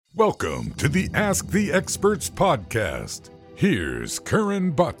Welcome to the Ask the Experts podcast. Here's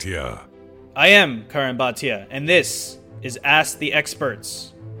Karan Bhatia. I am Karan Bhatia, and this is Ask the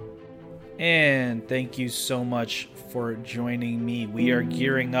Experts. And thank you so much for joining me. We are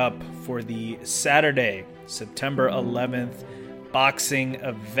gearing up for the Saturday, September 11th boxing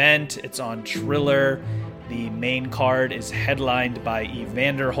event. It's on Triller. The main card is headlined by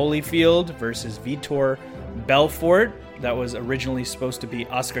Evander Holyfield versus Vitor Belfort. That was originally supposed to be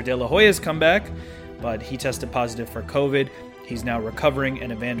Oscar De La Hoya's comeback, but he tested positive for COVID. He's now recovering,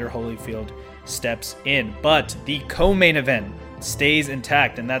 and Evander Holyfield steps in. But the co-main event stays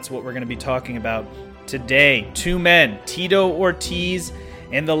intact, and that's what we're going to be talking about today. Two men, Tito Ortiz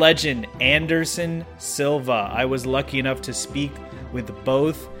and the legend Anderson Silva. I was lucky enough to speak with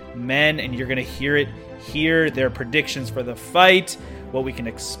both men, and you're going to hear it here. Their predictions for the fight, what we can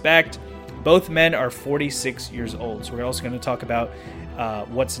expect. Both men are 46 years old, so we're also going to talk about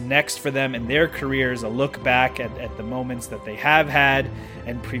what's next for them in their careers, a look back at the moments that they have had,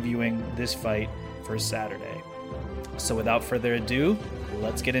 and previewing this fight for Saturday. So without further ado,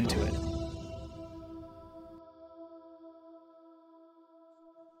 let's get into it.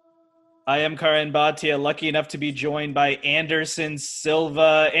 I am Karan Bhatia, lucky enough to be joined by Anderson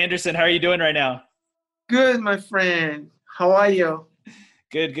Silva. Anderson, how are you doing right now? Good, my friend. How are you?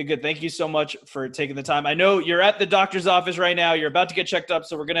 Good. Thank you so much for taking the time. I know you're at the doctor's office right now. You're about to get checked up,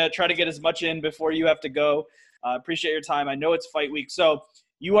 so we're going to try to get as much in before you have to go. Appreciate your time. I know it's fight week. So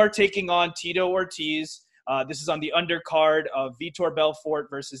you are taking on Tito Ortiz. This is on the undercard of Vitor Belfort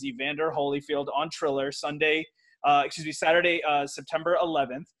versus Evander Holyfield on Triller, Saturday, September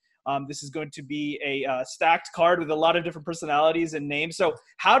 11th. This is going to be a stacked card with a lot of different personalities and names. So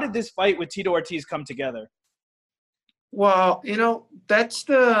how did this fight with Tito Ortiz come together? Well, that's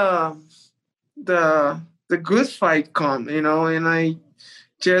the good fight come, and I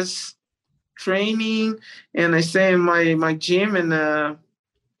just training, and I stay in my gym, and the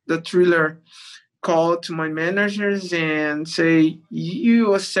Triller call to my managers and say,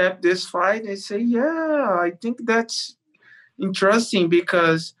 you accept this fight? I say, yeah, I think that's interesting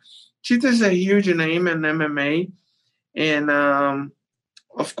because Tito is a huge name in MMA, and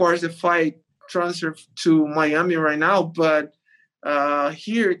of course the fight transfer to Miami right now, but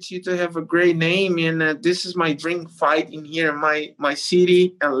here Tito have a great name, and this is my dream fight in here in my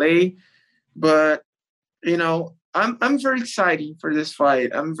city, LA. But I'm very excited for this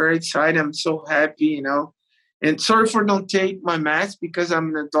fight. I'm very excited. I'm so happy, And sorry for don't take my mask because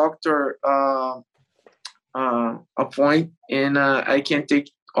I'm in a doctor appointment, and I can't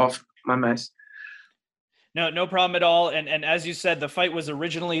take off my mask. No problem at all. And as you said, the fight was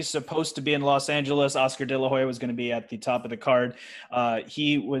originally supposed to be in Los Angeles. Oscar De La Hoya was going to be at the top of the card.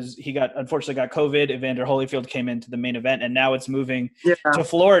 He unfortunately got COVID. Evander Holyfield came into the main event, and now it's moving to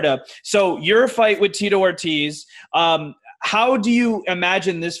Florida. So your fight with Tito Ortiz, how do you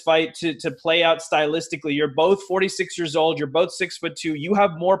imagine this fight to play out stylistically? You're both 46 years old. You're both 6'2". You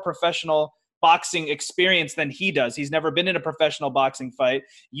have more professional boxing experience than he does. He's never been in a professional boxing fight.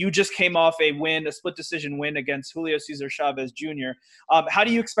 You just came off a split decision win against Julio Cesar Chavez Jr. How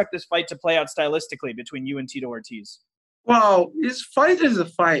do you expect this fight to play out stylistically between you and Tito Ortiz? Well, this fight is a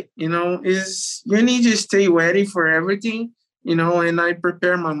fight, you need to stay ready for everything, and I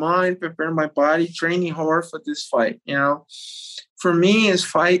prepare my mind, prepare my body, training hard for this fight, For me, this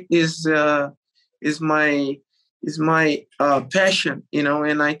fight is my passion,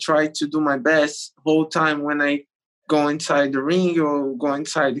 and I try to do my best whole time when I go inside the ring or go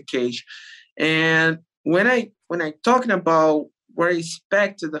inside the cage. And when I talking about what I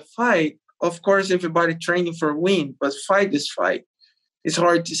expect to the fight, of course, everybody training for win, but fight is fight. It's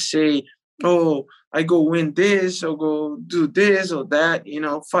hard to say, oh, I go win this or go do this or that.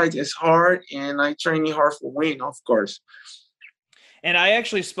 Fight is hard, and I training hard for win, of course. And I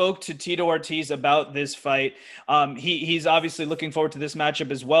actually spoke to Tito Ortiz about this fight. He's obviously looking forward to this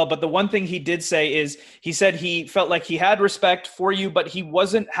matchup as well. But the one thing he did say is he said he felt like he had respect for you, but he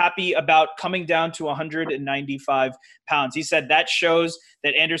wasn't happy about coming down to 195 pounds. He said that shows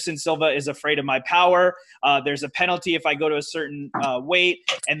that Anderson Silva is afraid of my power. There's a penalty if I go to a certain weight.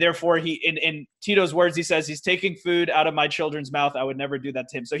 And therefore, in Tito's words, he says, he's taking food out of my children's mouth. I would never do that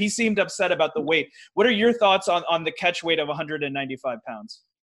to him. So he seemed upset about the weight. What are your thoughts on the catch weight of 195 pounds?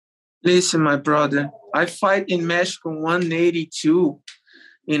 Listen, my brother, I fight in Mexico 182.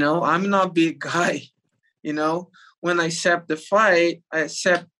 I'm not a big guy. When I accept the fight, I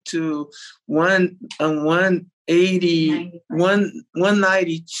accept to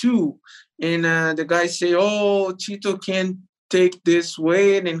 192. And the guy say, oh, Tito can take this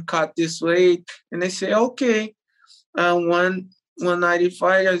weight and cut this weight. And I say, okay,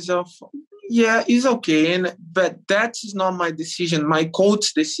 195 as of, yeah, it's okay. But that is not my decision, my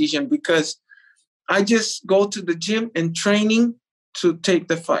coach's decision, because I just go to the gym and training to take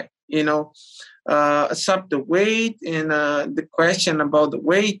the fight, accept the weight. And the question about the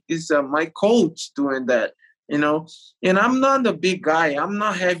weight is my coach doing that, and I'm not a big guy. I'm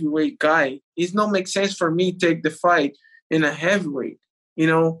not heavyweight guy. It's not make sense for me to take the fight in a heavyweight,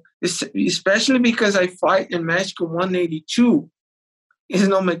 especially because I fight in Mexico 182. It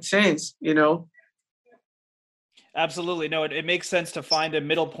don't make sense. Absolutely. No, it makes sense to find a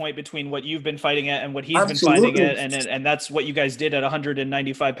middle point between what you've been fighting at and what he's been Absolutely. fighting at. And that's what you guys did at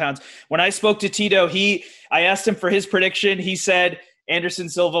 195 pounds. When I spoke to Tito, I asked him for his prediction. He said Anderson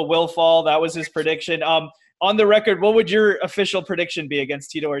Silva will fall. That was his prediction. On the record, what would your official prediction be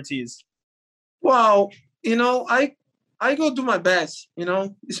against Tito Ortiz? Well, I go do my best,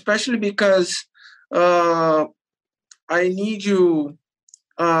 especially because I need you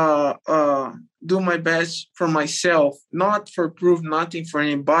do my best for myself, not for prove nothing for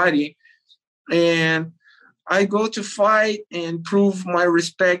anybody. And I go to fight and prove my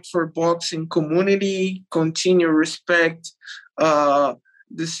respect for boxing community, continue respect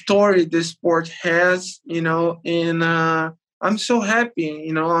the story this sport has, and I'm so happy,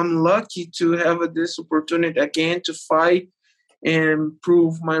 I'm lucky to have this opportunity again to fight and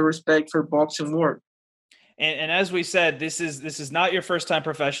prove my respect for boxing world. And as we said, this is not your first time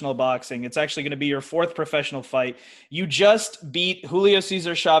professional boxing. It's actually going to be your fourth professional fight. You just beat Julio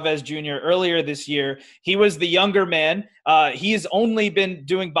Cesar Chavez Jr. earlier this year. He was the younger man. He has only been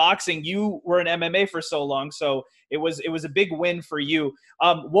doing boxing. You were in MMA for so long, so it was a big win for you.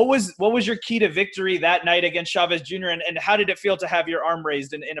 What was your key to victory that night against Chavez Jr. and how did it feel to have your arm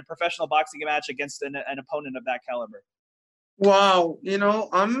raised in a professional boxing match against an opponent of that caliber? Wow,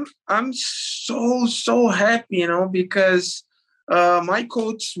 I'm so happy, because my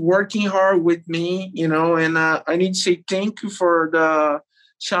coach working hard with me, and I need to say thank you for the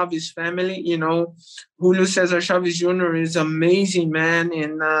Chavez family. Julio Cesar Chavez Jr. is amazing man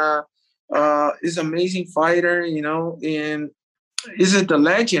and is amazing fighter, and is the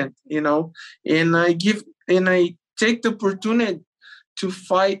legend, and I take the opportunity to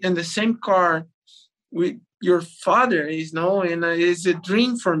fight in the same car with your father and it's a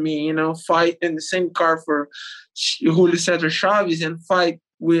dream for me, fight in the same car for Julio Cesar Chavez and fight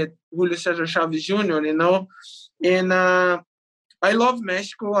with Julio Cesar Chavez Jr., and I love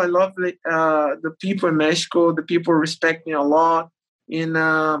Mexico. I love the people in Mexico. The people respect me a lot, and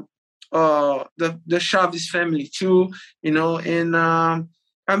the Chavez family too, and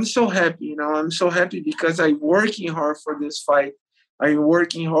I'm so happy, I'm so happy because I'm working hard for this fight. I'm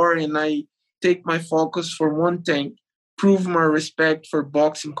working hard and I take my focus for one thing, prove my respect for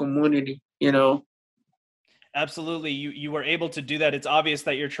boxing community, Absolutely. You were able to do that. It's obvious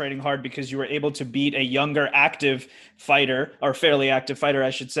that you're training hard because you were able to beat a younger active fighter, or fairly active fighter, I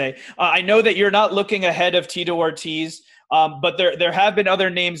should say. I know that you're not looking ahead of Tito Ortiz, but there have been other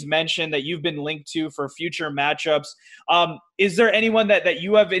names mentioned that you've been linked to for future matchups. Is there anyone that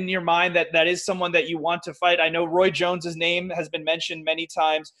you have in your mind that is someone that you want to fight? I know Roy Jones's name has been mentioned many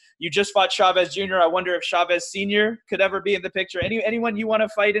times. You just fought Chavez Jr. I wonder if Chavez Sr. could ever be in the picture. Anyone you want to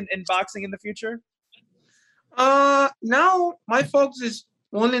fight in boxing in the future? Now my focus is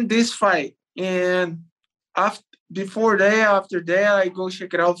only in this fight, and after after that, I go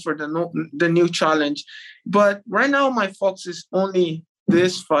check it out for the new challenge. But right now, my focus is only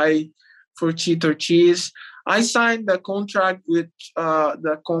this fight for Tito Ortiz. I signed the contract with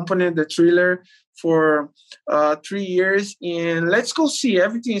the company, the Triller, for 3 years, and let's go see.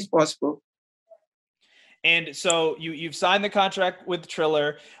 Everything is possible. And so you've signed the contract with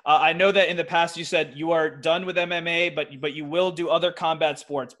Triller. I know that in the past you said you are done with MMA, but you will do other combat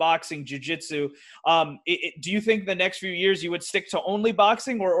sports, boxing, jiu-jitsu. Do you think the next few years you would stick to only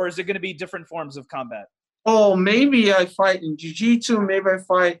boxing, or is it going to be different forms of combat? Oh, maybe I fight in jiu-jitsu, maybe I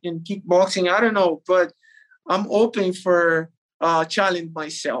fight in kickboxing. I don't know, but I'm open for challenge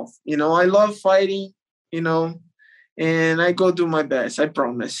myself. I love fighting, and I go do my best. I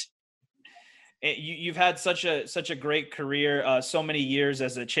promise. You've had such a great career, so many years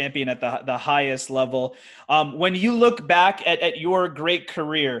as a champion at the highest level. When you look back at your great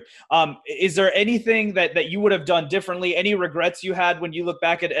career, is there anything that you would have done differently? Any regrets you had when you look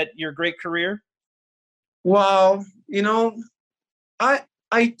back at your great career? Well, I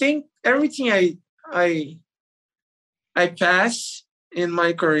think everything I pass in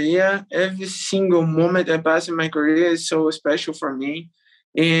my career, every single moment I pass in my career is so special for me.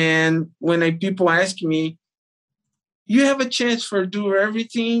 And when people ask me, you have a chance for do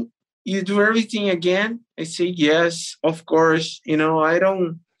everything, you do everything again? I say, yes, of course. I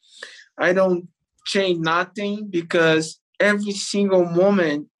don't change nothing, because every single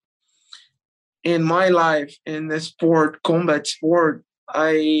moment in my life in the sport, combat sport,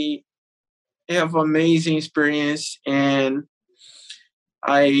 I have amazing experience, and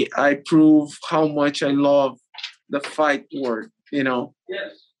I prove how much I love the fight word. Yes.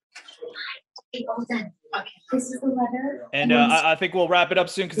 And I think we'll wrap it up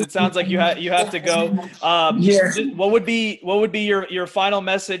soon, because it sounds like you have to go. Yeah. What would be your final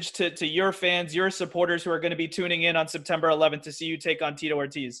message to your fans, your supporters who are going to be tuning in on September 11th to see you take on Tito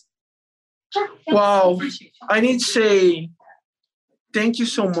Ortiz? Well, I need to say thank you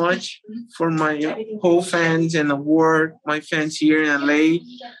so much for my whole fans in the world, my fans here in LA,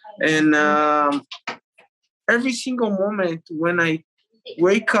 and every single moment when I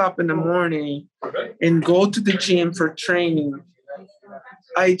wake up in the morning and go to the gym for training,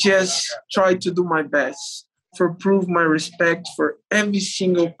 I just try to do my best for prove my respect for every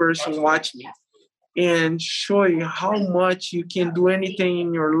single person watching me, and show you how much you can do anything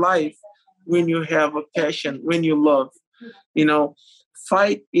in your life when you have a passion, when you love.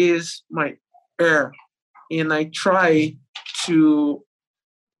 Fight is my air, and I try to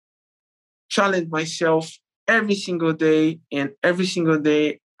challenge myself every single day, and every single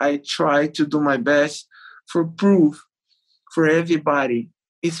day I try to do my best for proof for everybody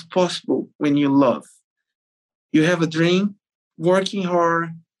it's possible when you love. You have a dream, working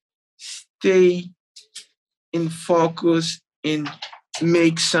hard, stay in focus, and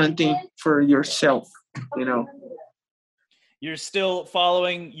make something for yourself. You're still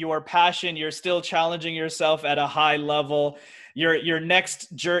following your passion. You're still challenging yourself at a high level. Your next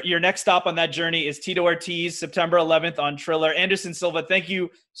stop on that journey is Tito Ortiz, September 11th on Triller. Anderson Silva, thank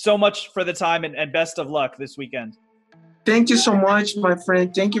you so much for the time, and best of luck this weekend. Thank you so much, my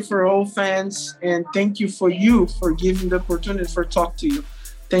friend. Thank you for all fans, and thank you for giving the opportunity for talk to you.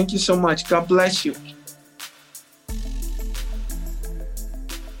 Thank you so much. God bless you.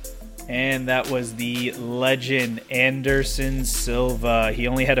 And that was the legend, Anderson Silva. He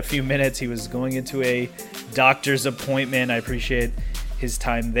only had a few minutes. He was going into a doctor's appointment. I appreciate his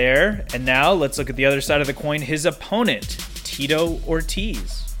time there. And now let's look at the other side of the coin. His opponent, Tito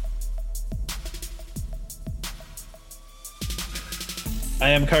Ortiz. I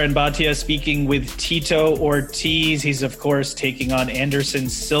am Karan Bhatia speaking with Tito Ortiz. He's, of course, taking on Anderson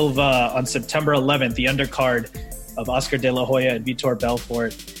Silva on September 11th, the undercard of Oscar De La Hoya and Vitor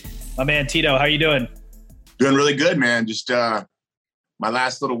Belfort. My man, Tito, how you doing? Doing really good, man. Just my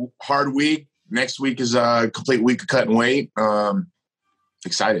last little hard week. Next week is a complete week of cutting weight.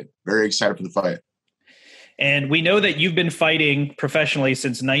 Excited. Very excited for the fight. And we know that you've been fighting professionally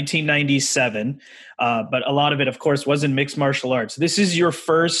since 1997, but a lot of it, of course, was in mixed martial arts. This is your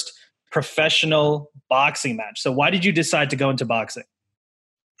first professional boxing match. So why did you decide to go into boxing?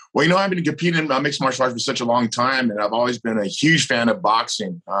 Well, I've been competing in mixed martial arts for such a long time, and I've always been a huge fan of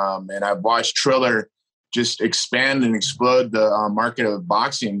boxing. And I've watched Triller just expand and explode the market of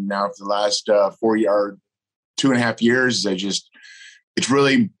boxing now for the last 2.5 years. It's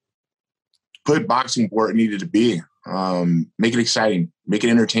really put boxing where it needed to be. Make it exciting, make it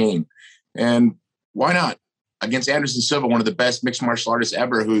entertaining. And why not? Against Anderson Silva, one of the best mixed martial artists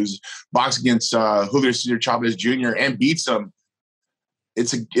ever, who's boxed against Julio Cesar Chavez Jr. and beats him.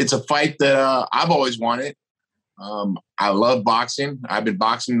 It's a fight that I've always wanted. I love boxing. I've been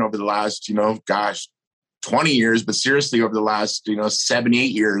boxing over the last, 20 years, but seriously over the last, 7,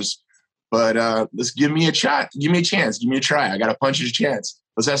 8 years. But let's give me a shot. Give me a chance. Give me a try. I got a puncher's chance.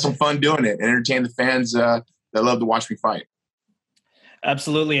 Let's have some fun doing it and entertain the fans that love to watch me fight.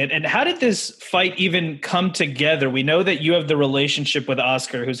 Absolutely. And how did this fight even come together? We know that you have the relationship with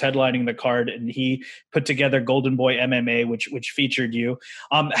Oscar, who's headlining the card, and he put together Golden Boy MMA, which featured you.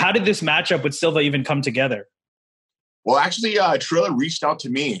 How did this matchup with Silva even come together? Well, actually, Triller reached out to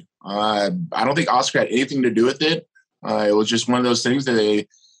me. I don't think Oscar had anything to do with it. It was just one of those things that they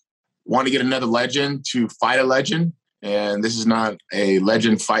want to get another legend to fight a legend. And this is not a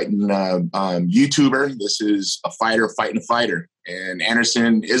legend fighting YouTuber. This is a fighter fighting a fighter. And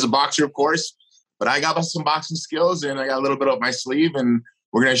Anderson is a boxer, of course, but I got some boxing skills and I got a little bit up my sleeve, and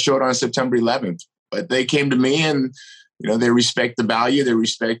we're going to show it on September 11th. But they came to me and, they respect the value. They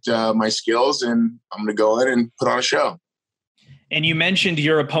respect my skills, and I'm going to go in and put on a show. And you mentioned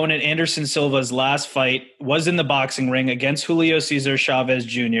your opponent, Anderson Silva's last fight was in the boxing ring against Julio Cesar Chavez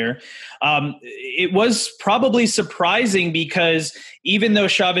Jr. It was probably surprising because even though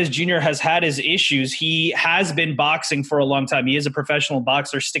Chavez Jr. has had his issues, he has been boxing for a long time. He is a professional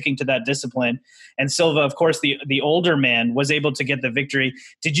boxer sticking to that discipline. And Silva, of course, the older man, was able to get the victory.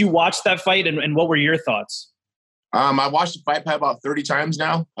 Did you watch that fight, and what were your thoughts? I watched the fight probably about 30 times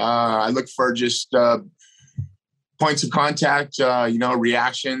now. I look for just points of contact,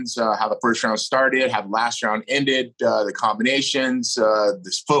 reactions, how the first round started, how the last round ended, the combinations,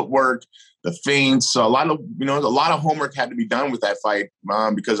 this footwork, the feints. So a lot of homework had to be done with that fight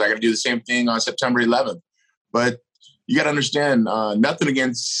because I got to do the same thing on September 11th. But you got to understand, nothing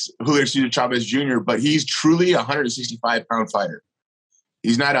against Julio Cesar Chavez Jr., but he's truly a 165-pound fighter.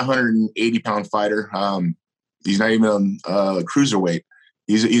 He's not a 180-pound fighter. He's not even a cruiserweight.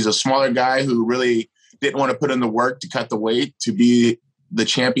 He's a smaller guy who really didn't want to put in the work to cut the weight to be the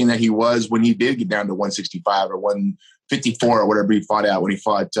champion that he was when he did get down to 165 or 154 or whatever he fought at when he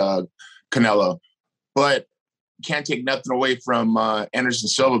fought Canelo. But you can't take nothing away from Anderson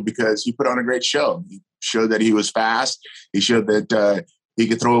Silva because he put on a great show. He showed that he was fast. He showed that he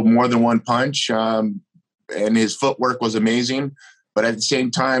could throw more than one punch, and his footwork was amazing. But at the same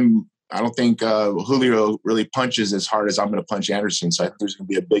time, I don't think Julio really punches as hard as I'm going to punch Anderson. So I think there's going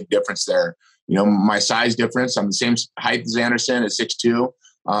to be a big difference there. My size difference, I'm the same height as Anderson at 6'2".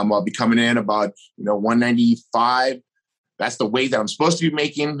 I'll be coming in about, 195. That's the weight that I'm supposed to be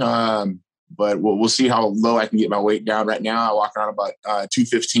making. But we'll see how low I can get my weight down. Right now, I walk around about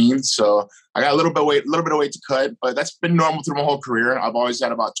 215. So I got a little bit of weight to cut, but that's been normal through my whole career. I've always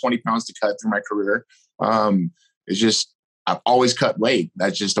had about 20 pounds to cut through my career. It's just, I've always cut weight.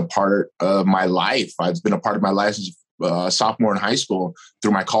 That's just a part of my life. It's been a part of my life since sophomore in high school, through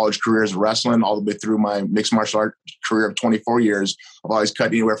my college career as wrestling, all the way through my mixed martial art career of 24 years. I've always cut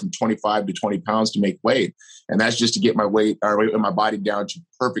anywhere from 25 to 20 pounds to make weight. And that's just to get my weight in my body down to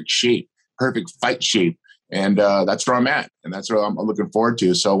perfect shape, perfect fight shape. And that's where I'm at. And that's what I'm looking forward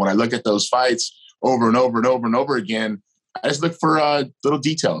to. So when I look at those fights over and over and over and over again, I just look for little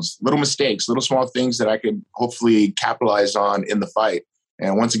details, little mistakes, little small things that I can hopefully capitalize on in the fight.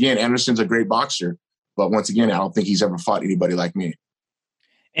 And once again, Anderson's a great boxer. But once again, I don't think he's ever fought anybody like me.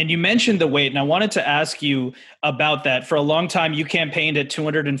 And you mentioned the weight, and I wanted to ask you about that. For a long time, you campaigned at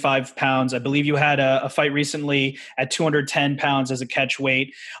 205 pounds. I believe you had a fight recently at 210 pounds as a catch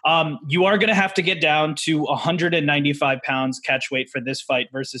weight. You are going to have to get down to 195 pounds catch weight for this fight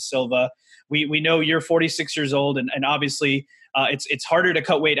versus Silva. We know you're 46 years old, and obviously it's harder to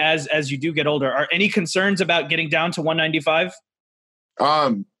cut weight as you do get older. Are any concerns about getting down to 195?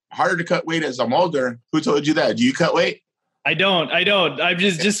 Harder to cut weight as I'm older. Who told you that? Do you cut weight? I don't. I'm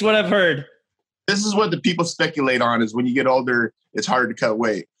just what I've heard. This is what the people speculate on, is when you get older, it's harder to cut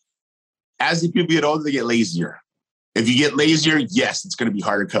weight. As the people get older, they get lazier. If you get lazier, yes, it's going to be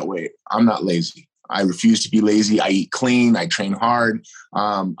harder to cut weight. I'm not lazy. I refuse to be lazy. I eat clean. I train hard.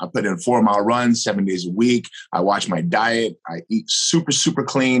 I put in 4-mile runs 7 days a week. I watch my diet. I eat super, super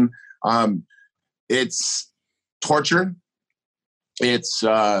clean. It's torture. It's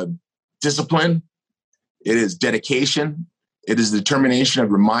discipline. It is dedication. It is the determination of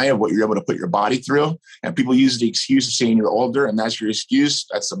your mind of what you're able to put your body through. And people use the excuse of saying you're older and that's your excuse.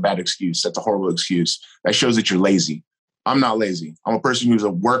 That's a bad excuse. That's a horrible excuse. That shows that you're lazy. I'm not lazy. I'm a person who's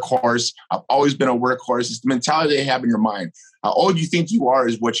a workhorse. I've always been a workhorse. It's the mentality they have in your mind. How old you think you are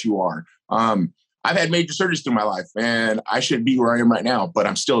is what you are. I've had major surgeries through my life, and I should be where I am right now, but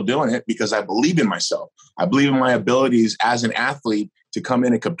I'm still doing it because I believe in myself. I believe in my abilities as an athlete to come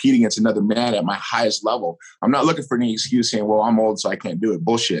in and compete against another man at my highest level. I'm not looking for any excuse saying, well, I'm old, so I can't do it.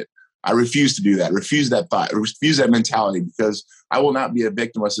 Bullshit. I refuse to do that. Refuse that thought. Refuse that mentality, because I will not be a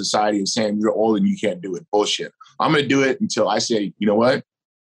victim of society and saying you're old and you can't do it. Bullshit. I'm going to do it until I say, you know what?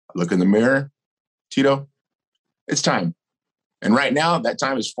 Look in the mirror, Tito, it's time. And right now, that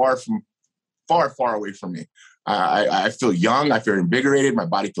time is far away from me. I feel young. I feel invigorated. My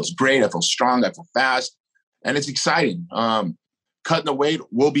body feels great. I feel strong. I feel fast. And it's exciting. Cutting the weight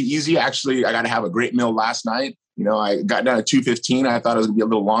will be easy. Actually, I got to have a great meal last night. You know, I got down to 215. I thought it was going to be a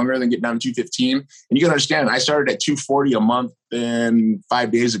little longer than getting down to 215. And you can understand, I started at 240 a month and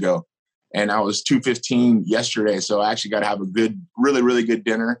 5 days ago. And I was 215 yesterday. So I actually got to have a good, really, really good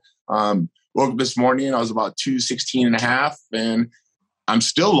dinner. Woke up this morning, I was about 216 and a half. And I'm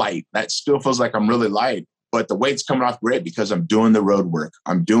still light. That still feels like I'm really light. But the weight's coming off great because I'm doing the road work.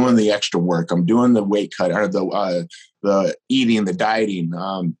 I'm doing the extra work. I'm doing the weight cut, or the eating, the dieting.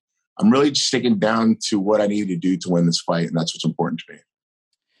 I'm really sticking down to what I need to do to win this fight. And that's what's important to me.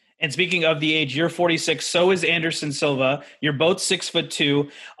 And speaking of the age, you're 46. So is Anderson Silva. You're both 6'2".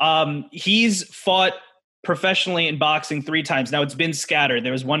 He's fought professionally in boxing 3 times. Now it's been scattered.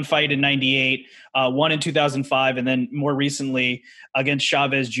 There was one fight in 98, one in 2005, and then more recently against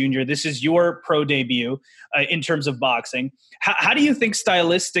Chavez Jr. This is your pro debut in terms of boxing. How do you think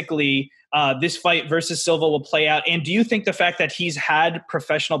stylistically this fight versus Silva will play out? And do you think the fact that he's had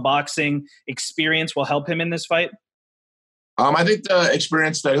professional boxing experience will help him in this fight? I think the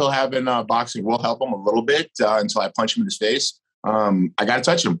experience that he'll have in boxing will help him a little bit until I punch him in his face. I got to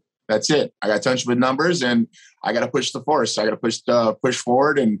touch him. That's it. I got to touch him with numbers, and I got to push the force. I got to push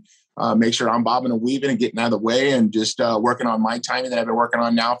forward and make sure I'm bobbing and weaving and getting out of the way and just working on my timing that I've been working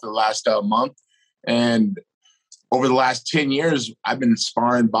on now for the last month. And over the last 10 years, I've been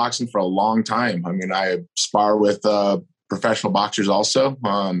sparring boxing for a long time. I mean, I spar with professional boxers also.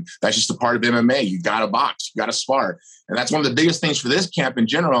 That's just a part of MMA. You got to box. You got to spar. And that's one of the biggest things for this camp in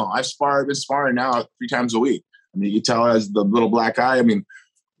general. I've been sparring now 3 times a week. I mean, you can tell as the little black eye, I mean,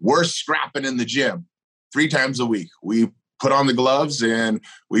 we're scrapping in the gym 3 times a week. We put on the gloves and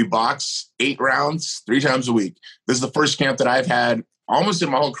we box 8 rounds 3 times a week. This is the first camp that I've had almost in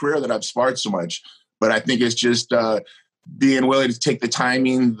my whole career that I've sparred so much. But I think it's just being willing to take the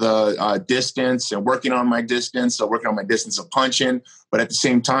timing, the distance, and working on my distance. So working on my distance of punching, but at the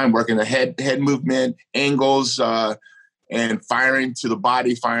same time working the head movement, angles, and firing to the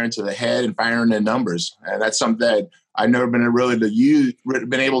body, firing to the head, and firing in numbers. And that's something that I've never been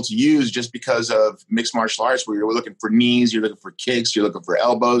able to use just because of mixed martial arts, where you're looking for knees, you're looking for kicks, you're looking for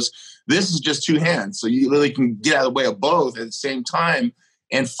elbows. This is just 2 hands, so you really can get out of the way of both at the same time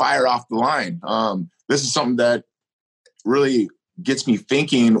and fire off the line. This is something that really gets me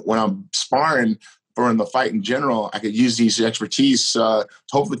thinking when I'm sparring or in the fight in general. I could use these expertise to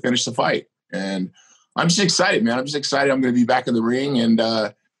hopefully finish the fight. And I'm just excited, man. I'm just excited. I'm going to be back in the ring. And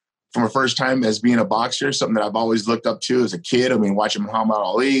for my first time as being a boxer, something that I've always looked up to as a kid. I mean, watching Muhammad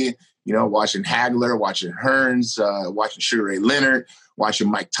Ali, watching Hagler, watching Hearns, watching Sugar Ray Leonard, watching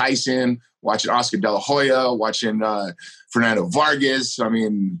Mike Tyson, watching Oscar De La Hoya, watching Fernando Vargas. I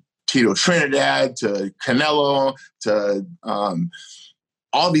mean, Tito Trinidad to Canelo to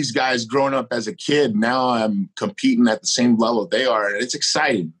all these guys growing up as a kid. Now I'm competing at the same level they are. And it's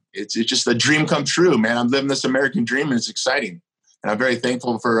exciting. It's just a dream come true, man. I'm living this American dream, and it's exciting. And I'm very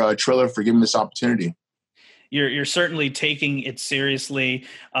thankful for Triller for giving me this opportunity. You're certainly taking it seriously.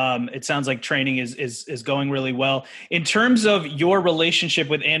 It sounds like training is going really well. In terms of your relationship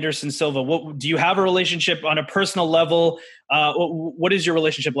with Anderson Silva, do you have a relationship on a personal level? What is your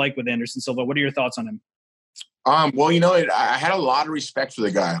relationship like with Anderson Silva? What are your thoughts on him? Well, I had a lot of respect for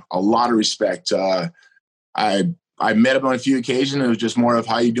the guy. A lot of respect. I met him on a few occasions. It was just more of,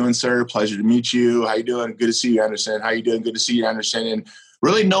 how you doing, sir? Pleasure to meet you. How you doing? Good to see you, Anderson. How you doing? Good to see you, Anderson. And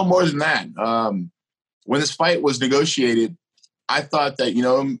really no more than that. When this fight was negotiated, I thought that,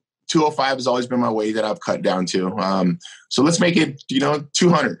 205 has always been my weight that I've cut down to. So let's make it,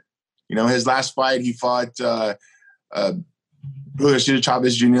 200. His last fight, he fought Julio Cesar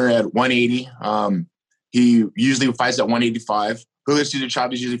Chavez Jr. at 180. He usually fights at 185. Julio Cesar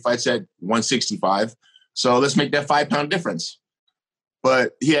Chavez usually fights at 165. So let's make that 5-pound difference.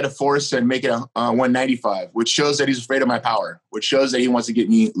 But he had to force and make it 195, which shows that he's afraid of my power, which shows that he wants to get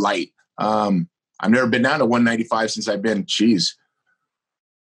me light. I've never been down to 195 since I've been,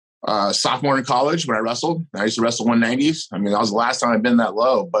 sophomore in college when I wrestled. I used to wrestle 190s. I mean, that was the last time I've been that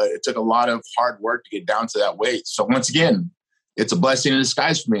low, but it took a lot of hard work to get down to that weight. So once again, it's a blessing in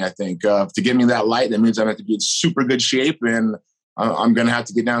disguise for me, I think. To give me that light, that means I have to be in super good shape, and I'm going to have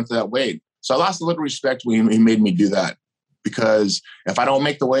to get down to that weight. So I lost a little respect when he made me do that, because if I don't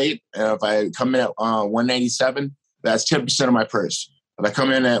make the weight, if I come in at 197, that's 10% of my purse. If I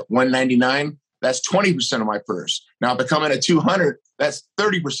come in at 199, that's 20% of my purse. Now, if I come in at 200, that's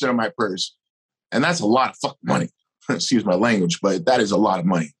 30% of my purse. And that's a lot of fucking money. Excuse my language, but that is a lot of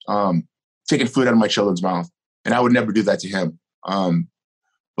money. Taking food out of my children's mouth. And I would never do that to him.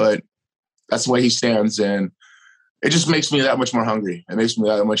 But that's the way he stands. And it just makes me that much more hungry. It makes me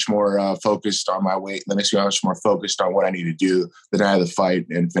that much more focused on my weight. That makes me that much more focused on what I need to do the night of the fight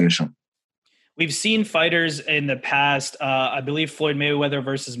and finish him. We've seen fighters in the past, I believe Floyd Mayweather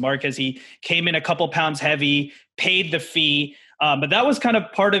versus Marquez, he came in a couple pounds heavy, paid the fee, but that was kind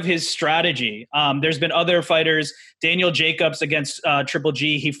of part of his strategy. There's been other fighters, Daniel Jacobs against Triple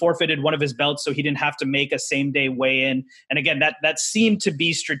G, he forfeited one of his belts so he didn't have to make a same-day weigh-in. And again, that seemed to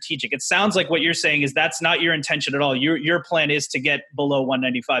be strategic. It sounds like what you're saying is that's not your intention at all. Your plan is to get below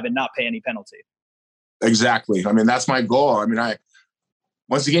 195 and not pay any penalty. Exactly. I mean, that's my goal. I mean,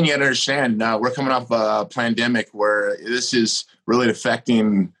 once again, you got to understand, we're coming off a pandemic where this is really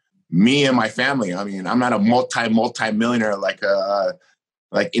affecting me and my family. I mean, I'm not a multi-millionaire like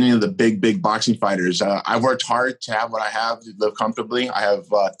any of the big boxing fighters. I've worked hard to have what I have, to live comfortably. I have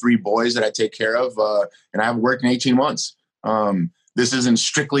 3 boys that I take care of, and I haven't worked in 18 months. This isn't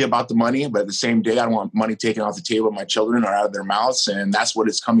strictly about the money, but at the same day, I don't want money taken off the table of my children or out of their mouths, and that's what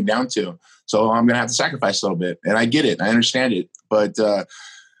it's coming down to. So I'm going to have to sacrifice a little bit, and I get it. I understand it, but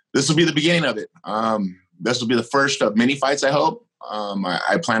this will be the beginning of it. This will be the first of many fights, I hope.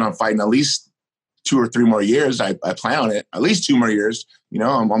 I plan on fighting at least 2 or 3 more years. I plan on it, at least 2 more years. You know,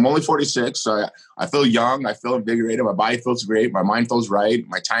 I'm only 46, so I feel young. I feel invigorated. My body feels great. My mind feels right.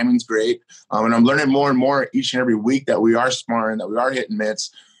 My timing's great. And I'm learning more and more each and every week that we are sparring, that we are hitting mitts.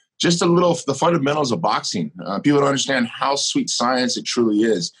 Just the fundamentals of boxing. People don't understand how sweet science it truly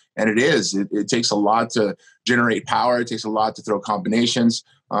is. And it is. It takes a lot to generate power. It takes a lot to throw combinations.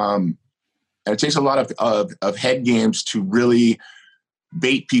 And it takes a lot of head games to really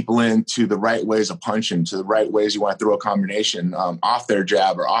bait people into the right ways of punching, to the right ways you want to throw a combination off their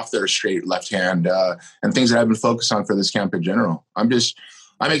jab or off their straight left hand, and things that I've been focused on for this camp in general. I'm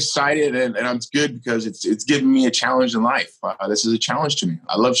excited and I'm good because it's given me a challenge in life. This is a challenge to me.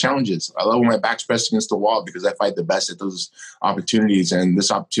 I love challenges. I love when my back's pressed against the wall because I fight the best at those opportunities, and this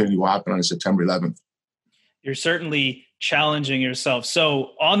opportunity will happen on September 11th. You're certainly challenging yourself.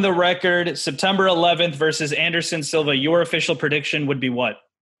 So on the record, September 11th versus Anderson Silva, your official prediction would be what?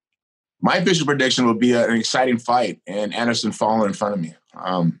 My official prediction would be an exciting fight and Anderson falling in front of me.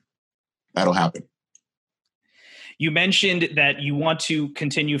 That'll happen. You mentioned that you want to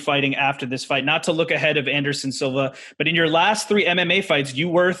continue fighting after this fight, not to look ahead of Anderson Silva, but in your last 3 MMA fights, you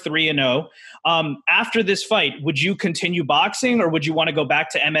were 3-0. After this fight, would you continue boxing or would you want to go back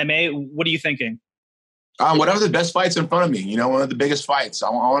to MMA? What are you thinking? Whatever the best fight's in front of me, you know, one of the biggest fights.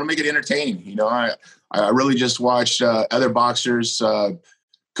 I want to make it entertaining. You know, I really just watched other boxers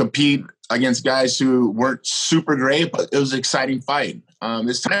compete against guys who weren't super great, but it was an exciting fight.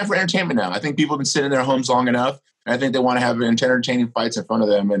 It's time for entertainment now. I think people have been sitting in their homes long enough, and I think they want to have entertaining fights in front of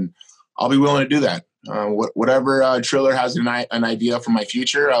them, and I'll be willing to do that. Whatever Triller has an idea for my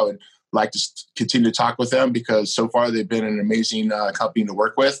future, I would like to continue to talk with them because so far they've been an amazing company to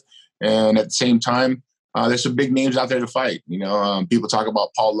work with. And at the same time, there's some big names out there to fight. You know, people talk about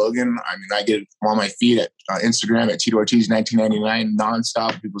Paul Logan. I mean, I get on my feed at Instagram at Tito Ortiz 1999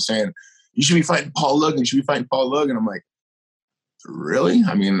 nonstop. People saying, you should be fighting Paul Logan. You should be fighting Paul Logan. I'm like, really?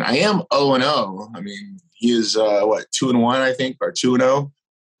 I mean, I am 0-0. I mean, he is, 2-1, I think, or 2-0.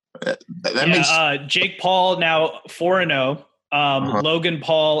 That makes Jake Paul now 4-0. Logan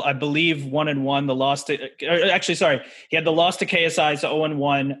Paul, I believe 1-1. The loss to he had the loss to KSI, so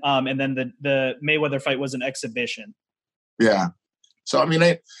 0-1. And then the Mayweather fight was an exhibition. Yeah. So I mean,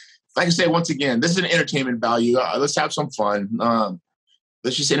 like I say once again, this is an entertainment value. Let's have some fun.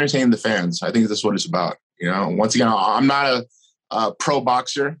 Let's just entertain the fans. I think that's what it's about. You know, once again, I'm not a pro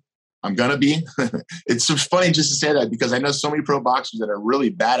boxer. I'm gonna be. It's funny just to say that because I know so many pro boxers that are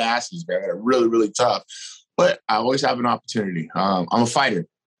really badasses, man, that are really, really tough. But I always have an opportunity. I'm a fighter.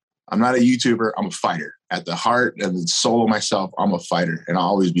 I'm not a YouTuber. I'm a fighter. At the heart and the soul of myself, I'm a fighter, and I'll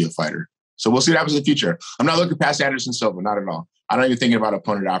always be a fighter. So we'll see what happens in the future. I'm not looking past Anderson Silva, not at all. I'm not even thinking about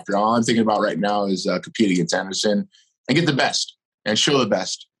opponent after. All I'm thinking about right now is compete against Anderson and get the best and show the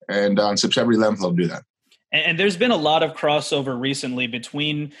best. And on September 11th, I'll do that. And there's been a lot of crossover recently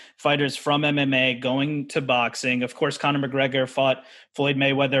between fighters from MMA going to boxing. Of course, Conor McGregor fought Floyd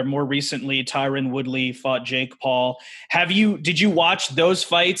Mayweather. More recently, Tyron Woodley fought Jake Paul. Did you watch those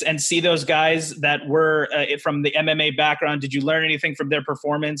fights and see those guys that were from the MMA background? Did you learn anything from their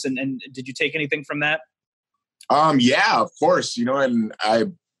performance? And did you take anything from that? Yeah, of course. You know, and I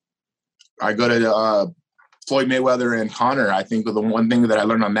go to Floyd Mayweather and Conor. I think the one thing that I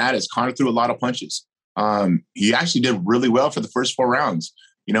learned on that is Conor threw a lot of punches. He actually did really well for the first 4 rounds.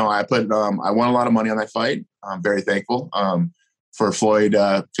 You know, I won a lot of money on that fight. I'm very thankful for Floyd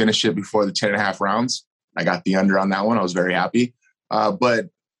finish it before the 10.5 rounds. I got the under on that one. I was very happy. But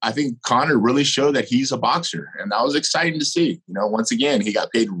I think Conor really showed that he's a boxer, and that was exciting to see. You know, once again, he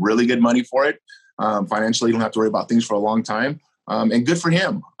got paid really good money for it. Financially, you don't have to worry about things for a long time. And good for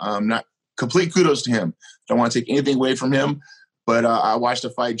him. Not complete kudos to him. Don't want to take anything away from him. But I watched the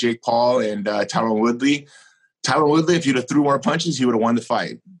fight, Jake Paul and Tyron Woodley. Tyron Woodley, if he'd have threw more punches, he would have won the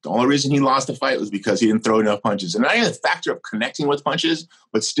fight. The only reason he lost the fight was because he didn't throw enough punches. And not even the factor of connecting with punches,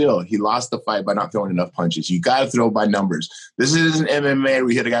 but still, he lost the fight by not throwing enough punches. You got to throw by numbers. This isn't MMA where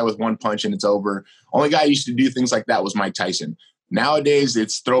you hit a guy with 1 punch and it's over. Only guy who used to do things like that was Mike Tyson. Nowadays,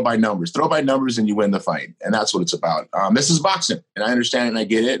 it's throw by numbers. Throw by numbers and you win the fight. And that's what it's about. This is boxing, and I understand it and I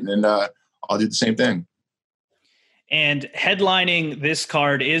get it. And I'll do the same thing. And headlining this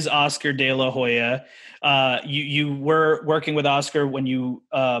card is Oscar De La Hoya. You were working with Oscar when you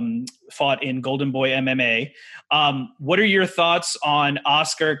fought in Golden Boy MMA. What are your thoughts on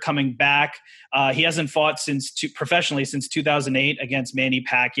Oscar coming back? He hasn't fought professionally since 2008 against Manny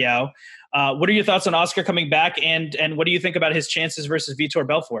Pacquiao. What are your thoughts on Oscar coming back, and what do you think about his chances versus Vitor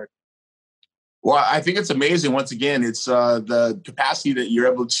Belfort? Well, I think it's amazing. Once again, it's the capacity that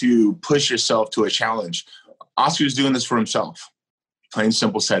you're able to push yourself to a challenge. Oscar's doing this for himself. Plain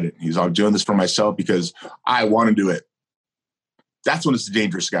simple said it. He's all doing this for myself because I want to do it. That's when it's a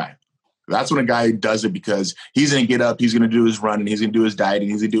dangerous guy. That's when a guy does it because he's going to get up, he's going to do his running, he's going to do his dieting,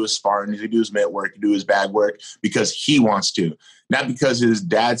 he's going to do his sparring, he's going to do his mitt work, do his bag work because he wants to. Not because his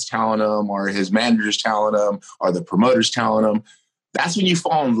dad's telling him or his manager's telling him or the promoter's telling him. That's when you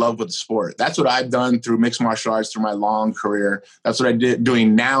fall in love with the sport. That's what I've done through mixed martial arts, through my long career. That's what I did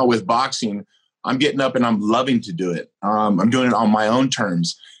doing now with boxing. I'm getting up and I'm loving to do it. I'm doing it on my own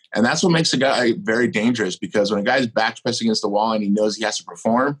terms. And that's what makes a guy very dangerous because when a guy's back pressed against the wall and he knows he has to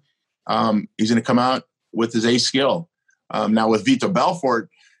perform, he's going to come out with his A skill. Now with Vitor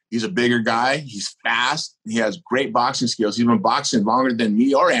Belfort, he's a bigger guy. He's fast. He has great boxing skills. He's been boxing longer than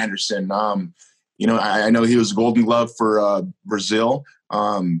me or Anderson. I know he was a Golden Glove for Brazil.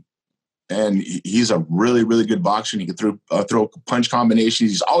 And he's a really, really good boxer. He can throw punch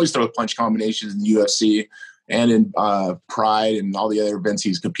combinations. He's always thrown punch combinations in the UFC and in Pride and all the other events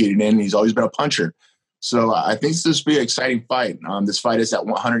he's competed in. He's always been a puncher. So I think this will be an exciting fight. This fight is at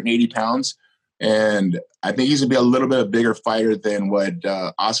 180 pounds. And I think he's going to be a little bit of a bigger fighter than what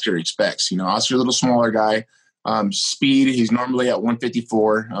Oscar expects. Oscar's a little smaller guy. Speed, he's normally at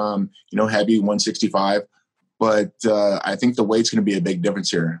 154, heavy 165. But I think the weight's going to be a big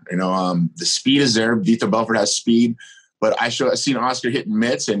difference here. The speed is there. Vitor Belfort has speed. But I've seen Oscar hitting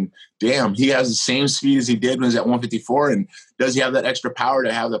mitts, and damn, he has the same speed as he did when he was at 154. And does he have that extra power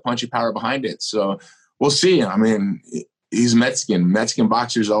to have the punchy power behind it? So we'll see. I mean, he's Mexican. Mexican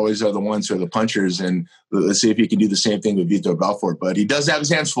boxers always are the ones who are the punchers. And let's see if he can do the same thing with Vitor Belfort. But he does have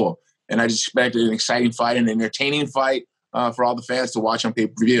his hands full. And I just expect an exciting fight, an entertaining fight for all the fans to watch on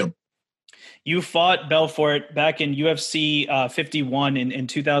pay-per-view. You fought Belfort back in UFC 51 in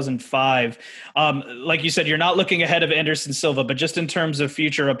 2005. Like you said, you're not looking ahead of Anderson Silva, but just in terms of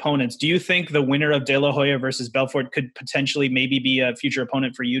future opponents, do you think the winner of De La Hoya versus Belfort could potentially maybe be a future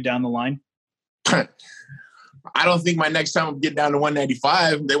opponent for you down the line? I don't think my next time I'm getting down to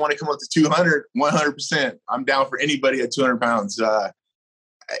 195. They want to come up to 200, 100%. I'm down for anybody at 200 pounds.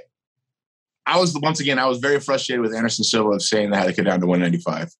 I was very frustrated with Anderson Silva of saying that I had to get down to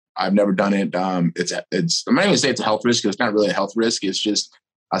 195. I've never done it. I'm not even going to say it's a health risk because it's not really a health risk. It's just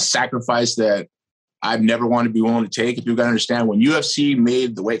a sacrifice that I've never wanted to be willing to take. If you've got to understand, when UFC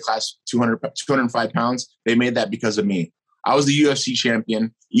made the weight class 205 pounds, they made that because of me. I was the UFC champion.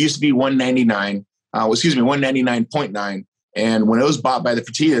 It used to be 199. 199.9. And when it was bought by the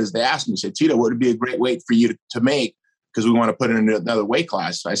Fertittas, they asked me, said, Tito, what would be a great weight for you to make? Because we want to put it in another weight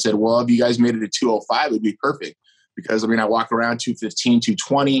class. I said, well, if you guys made it a 205, it would be perfect. Because, I walk around 215,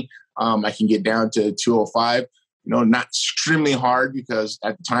 220. I can get down to 205. Not extremely hard because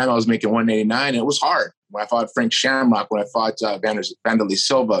at the time I was making 189. And it was hard. When I fought Frank Shamrock, when I fought Vanderlei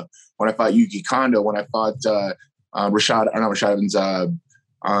Silva, when I fought Yuki Kondo, when I fought Rashad Evans,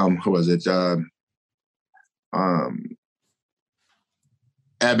 who was it?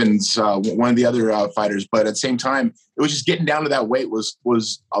 Evans, one of the other fighters. But at the same time, it was just getting down to that weight was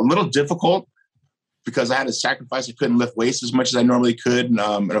a little difficult because I had to sacrifice. I couldn't lift weights as much as I normally could.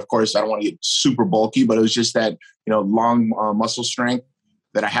 And of course, I don't want to get super bulky, but it was just that, long muscle strength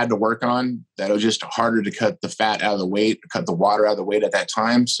that I had to work on, that it was just harder to cut the fat out of the weight, cut the water out of the weight at that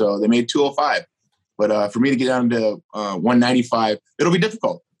time. So they made 205. But for me to get down to 195, it'll be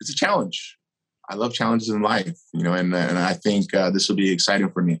difficult. It's a challenge. I love challenges in life, and I think this will be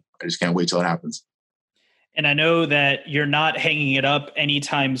exciting for me. I just can't wait till it happens. And I know that you're not hanging it up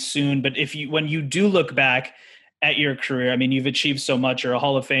anytime soon, but when you do look back at your career, you've achieved so much. You're a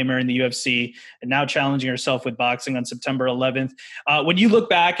Hall of Famer in the UFC and now challenging yourself with boxing on September 11th. When you look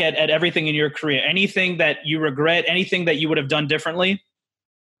back at everything in your career, anything that you regret, anything that you would have done differently?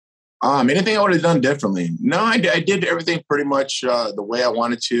 Anything I would have done differently? No, I did everything pretty much the way I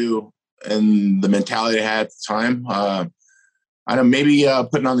wanted to and the mentality I had at the time. I know maybe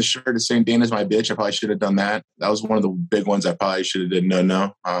putting on the shirt and saying Dana's my bitch. I probably should have done that. That was one of the big ones I probably should have did.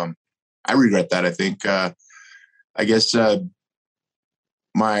 No. I regret that. I think, I guess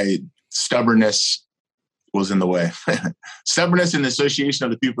my stubbornness was in the way. Stubbornness and the association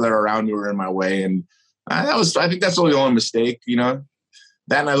of the people that are around me were in my way. And I think that's only the only mistake,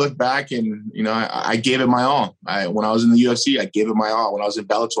 that, and I look back and, you know, I gave it my all. When I was in the UFC, I gave it my all. When I was in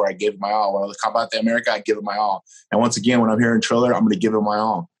Bellator, I gave it my all. When I was Combate America, I give it my all. And once again, when I'm here in Triller, I'm going to give it my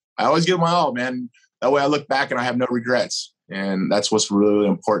all. I always give it my all, man. That way I look back and I have no regrets. And that's what's really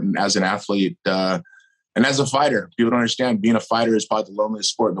important as an athlete. And as a fighter, people don't understand being a fighter is probably the loneliest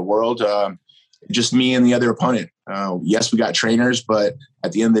sport in the world. Just me and the other opponent. Yes, we got trainers, but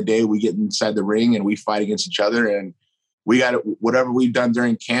at the end of the day, we get inside the ring and we fight against each other. And we got whatever we've done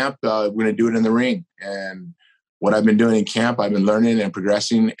during camp, we're going to do it in the ring. And what I've been doing in camp, I've been learning and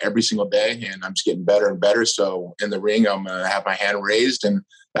progressing every single day, and I'm just getting better and better. So in the ring, I'm going to have my hand raised, and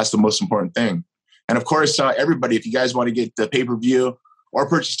that's the most important thing. And of course, everybody, if you guys want to get the pay-per-view or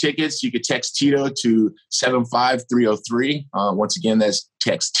purchase tickets, you could text Tito to 75303. Once again, that's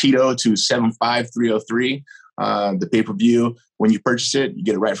text Tito to 75303. The pay-per-view, when you purchase it, you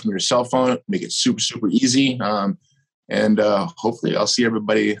get it right from your cell phone, make it super, super easy. And hopefully I'll see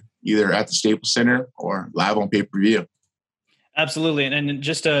everybody either at the Staples Center or live on pay-per-view. Absolutely. And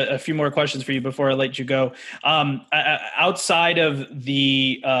just a few more questions for you before I let you go. Outside of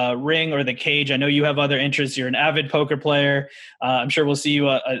the ring or the cage, I know you have other interests. You're an avid poker player. I'm sure we'll see you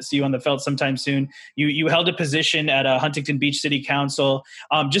on the felt sometime soon. You held a position at Huntington Beach City Council.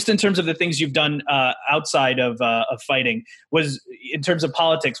 Just in terms of the things you've done outside of fighting, was in terms of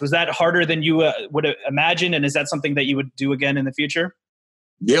politics, was that harder than you would imagine? And is that something that you would do again in the future?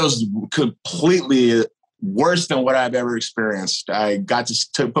 It was completely worse than what I've ever experienced. I got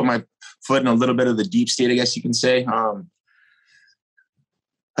to put my foot in a little bit of the deep state, I guess you can say.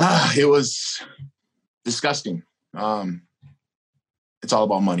 It was disgusting. It's all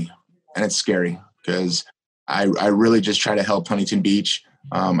about money, and it's scary because I really just try to help Huntington Beach.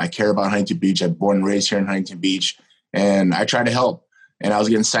 I care about Huntington Beach. I'm born and raised here in Huntington Beach, and I try to help. And I was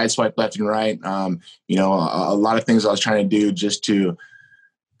getting sideswiped left and right. You know, a lot of things I was trying to do just to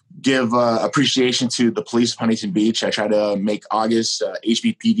give appreciation to the police of Huntington Beach. I tried to make August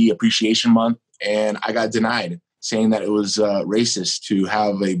HBPD Appreciation Month, and I got denied, saying that it was racist to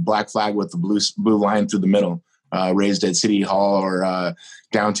have a black flag with a blue line through the middle, raised at City Hall or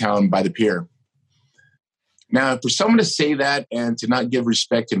downtown by the pier. Now, for someone to say that and to not give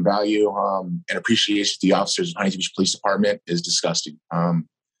respect and value and appreciation to the officers of Huntington Beach Police Department is disgusting. I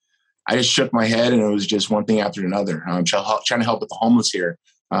just shook my head, and it was just one thing after another. I'm trying to help with the homeless here.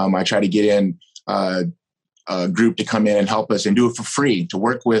 I try to get in a group to come in and help us and do it for free, to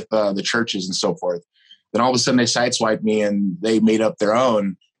work with the churches and so forth. Then all of a sudden they sideswiped me and they made up their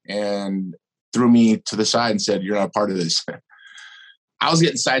own and threw me to the side and said, "You're not part of this." I was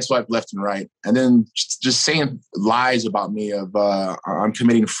getting sideswiped left and right. And then just saying lies about me of I'm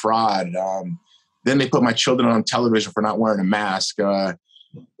committing fraud. Then they put my children on television for not wearing a mask.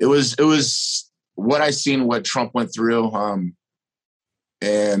 It was what I seen, what Trump went through.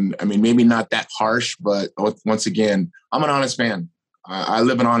 And I mean, maybe not that harsh, but once again, I'm an honest man. I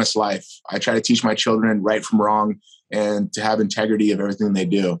live an honest life. I try to teach my children right from wrong and to have integrity of everything they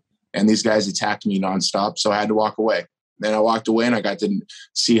do. And these guys attacked me nonstop, so I had to walk away. Then I walked away and I got to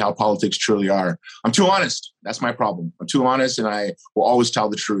see how politics truly are. I'm too honest. That's my problem. I'm too honest, and I will always tell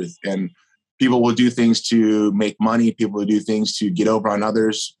the truth. And people will do things to make money. People will do things to get over on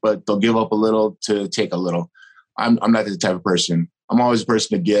others, but they'll give up a little to take a little. I'm not the type of person. I'm always a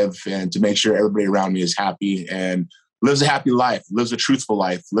person to give and to make sure everybody around me is happy and lives a happy life, lives a truthful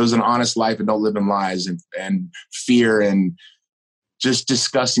life, lives an honest life, and don't live in lies and fear and just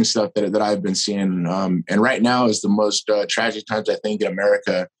disgusting stuff that I've been seeing. And right now is the most tragic times, I think, in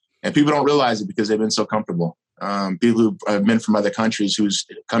America. And people don't realize it because they've been so comfortable. People who have been from other countries who's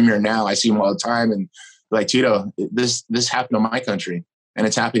come here now, I see them all the time. And like, Tito, this happened in my country and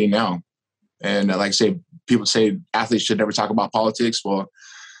it's happening now. And like I say, people say athletes should never talk about politics. Well,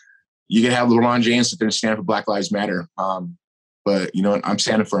 you can have LeBron James sit there and stand for Black Lives Matter. But, you know, I'm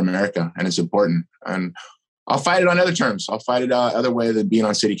standing for America, and it's important. And I'll fight it on other terms. I'll fight it other way than being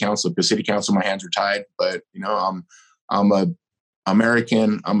on city council, because city council, my hands are tied. But, you know, I'm a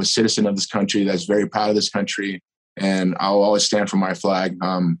American. I'm a citizen of this country that's very proud of this country. And I'll always stand for my flag.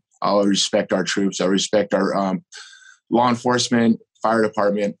 I'll respect our troops. I respect our law enforcement, fire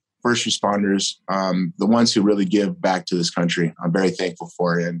department, first responders, the ones who really give back to this country. I'm very thankful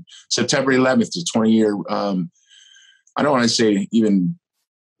for it. And September 11th is 20-year, I don't want to say even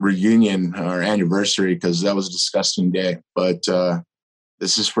reunion or anniversary, because that was a disgusting day. But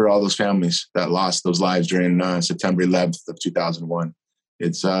this is for all those families that lost those lives during September 11th of 2001.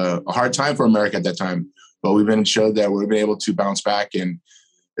 It's a hard time for America at that time, but we've been showed that we've been able to bounce back, and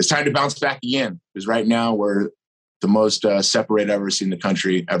it's time to bounce back again, because right now we're the most separated I've ever seen the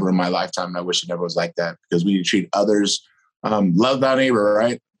country ever in my lifetime. And I wish it never was like that, because we need to treat others Love thy neighbor,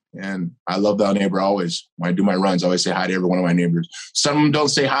 right? And I love thy neighbor always. When I do my runs, I always say hi to every one of my neighbors. Some of them don't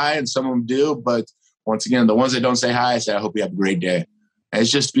say hi and some of them do. But once again, the ones that don't say hi, I say, I hope you have a great day. And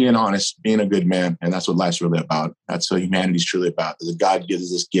it's just being honest, being a good man. And that's what life's really about. That's what humanity's truly about. That God gives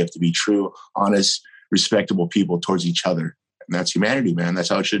us this gift to be true, honest, respectable people towards each other. And that's humanity, man. That's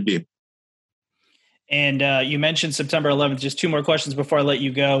how it should be. And you mentioned September 11th. Just two more questions before I let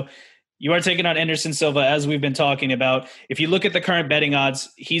you go. You are taking on Anderson Silva, as we've been talking about. If you look at the current betting odds,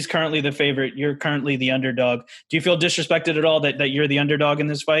 he's currently the favorite. You're currently the underdog. Do you feel disrespected at all that you're the underdog in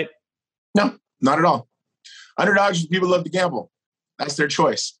this fight? No, not at all. Underdogs, people love to gamble. That's their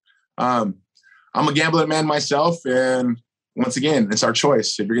choice. I'm a gambling man myself. And once again, it's our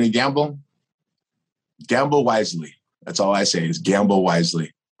choice. If you're going to gamble wisely. That's all I say is gamble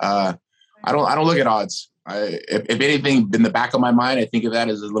wisely. I don't look at odds. If anything, in the back of my mind, I think of that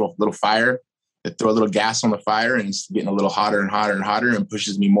as a little fire that throw a little gas on the fire, and it's getting a little hotter and hotter and hotter, and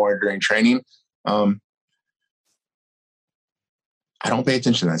pushes me more during training. I don't pay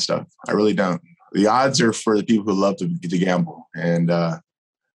attention to that stuff. I really don't. The odds are for the people who love to gamble, and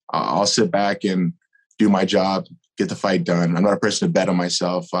I'll sit back and do my job, get the fight done. I'm not a person to bet on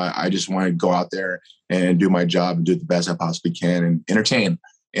myself. I just want to go out there and do my job and do it the best I possibly can and entertain.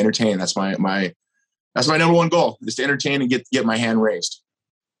 That's my number one goal, is to entertain and get my hand raised.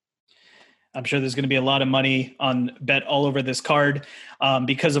 I'm sure there's going to be a lot of money on bet all over this card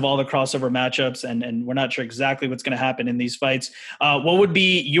because of all the crossover matchups, and we're not sure exactly what's going to happen in these fights. What would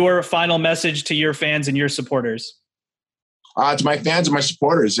be your final message to your fans and your supporters? To my fans and my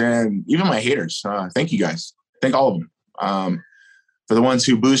supporters and even my haters, thank you guys. Thank all of them. For the ones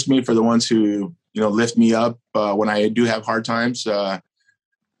who boost me, for the ones who lift me up when I do have hard times.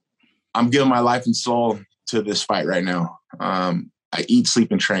 I'm giving my life and soul to this fight right now. I eat, sleep,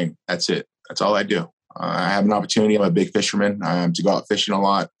 and train. That's it. That's all I do. I have an opportunity. I'm a big fisherman to go out fishing a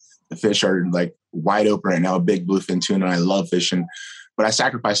lot. The fish are like wide open right now, a big bluefin tuna, and I love fishing. But I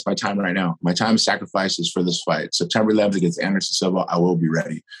sacrifice my time right now. My time sacrifices for this fight. September 11th against Anderson Silva, I will be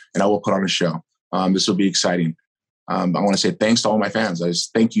ready, and I will put on a show. This will be exciting. I want to say thanks to all my fans. I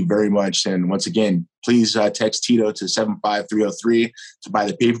just thank you very much. And once again, please text Tito to 75303 to buy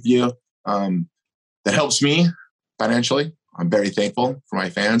the pay-per-view. That helps me financially. I'm very thankful for my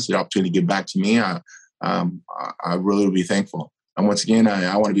fans, the opportunity to give back to me. I really will be thankful. And once again,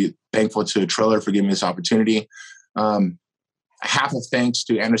 I want to be thankful to Triller for giving me this opportunity. Half of thanks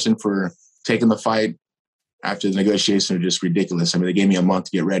to Anderson for taking the fight after the negotiations are just ridiculous. I mean, they gave me a month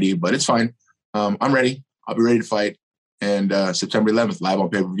to get ready, but it's fine. I'm ready. I'll be ready to fight. And September 11th, live on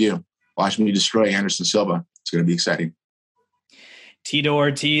pay-per-view. Watch me destroy Anderson Silva. It's going to be exciting. Tito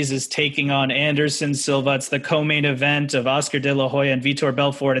Ortiz is taking on Anderson Silva. It's the co-main event of Oscar De La Hoya and Vitor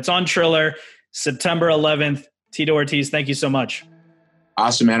Belfort. It's on Triller, September 11th. Tito Ortiz, thank you so much.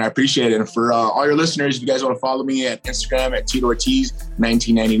 Awesome, man. I appreciate it. And for all your listeners, if you guys want to follow me at Instagram at Tito Ortiz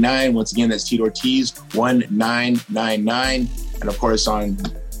 1999. Once again, that's Tito Ortiz 1999. And of course on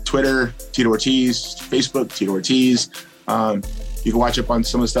Twitter, Tito Ortiz, Facebook, Tito Ortiz. You can watch up on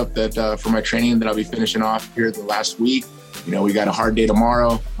some of the stuff that for my training that I'll be finishing off here the last week. We got a hard day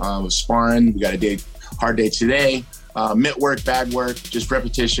tomorrow with sparring. We got a hard day today. Mitt work, bag work, just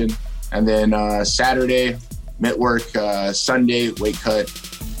repetition. And then Saturday, mitt work, Sunday, weight cut.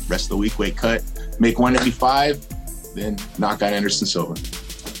 Rest of the week, weight cut. Make 185, then knock out Anderson Silva.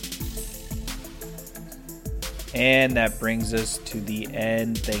 And that brings us to the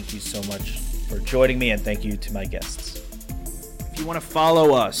end. Thank you so much for joining me, and thank you to my guests. If you want to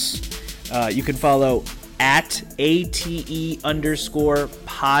follow us, you can follow at ATE_podcast.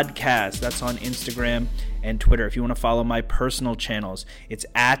 That's on Instagram and Twitter. If you want to follow my personal channels, it's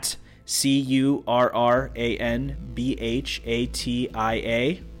at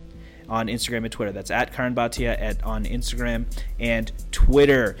CURRANBHATIA on Instagram and Twitter. That's at Karan Bhatia on Instagram and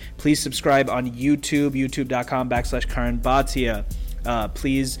Twitter. Please subscribe on YouTube, youtube.com/Karan Bhatia.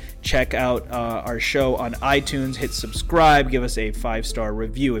 Please check out our show on iTunes. Hit subscribe. Give us a 5-star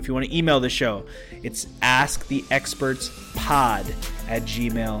review. If you want to email the show, it's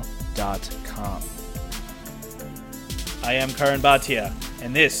asktheexpertspod@gmail.com. I am Karan Bhatia,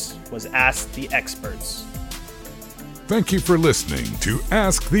 and this was Ask the Experts. Thank you for listening to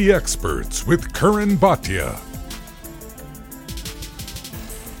Ask the Experts with Karan Bhatia.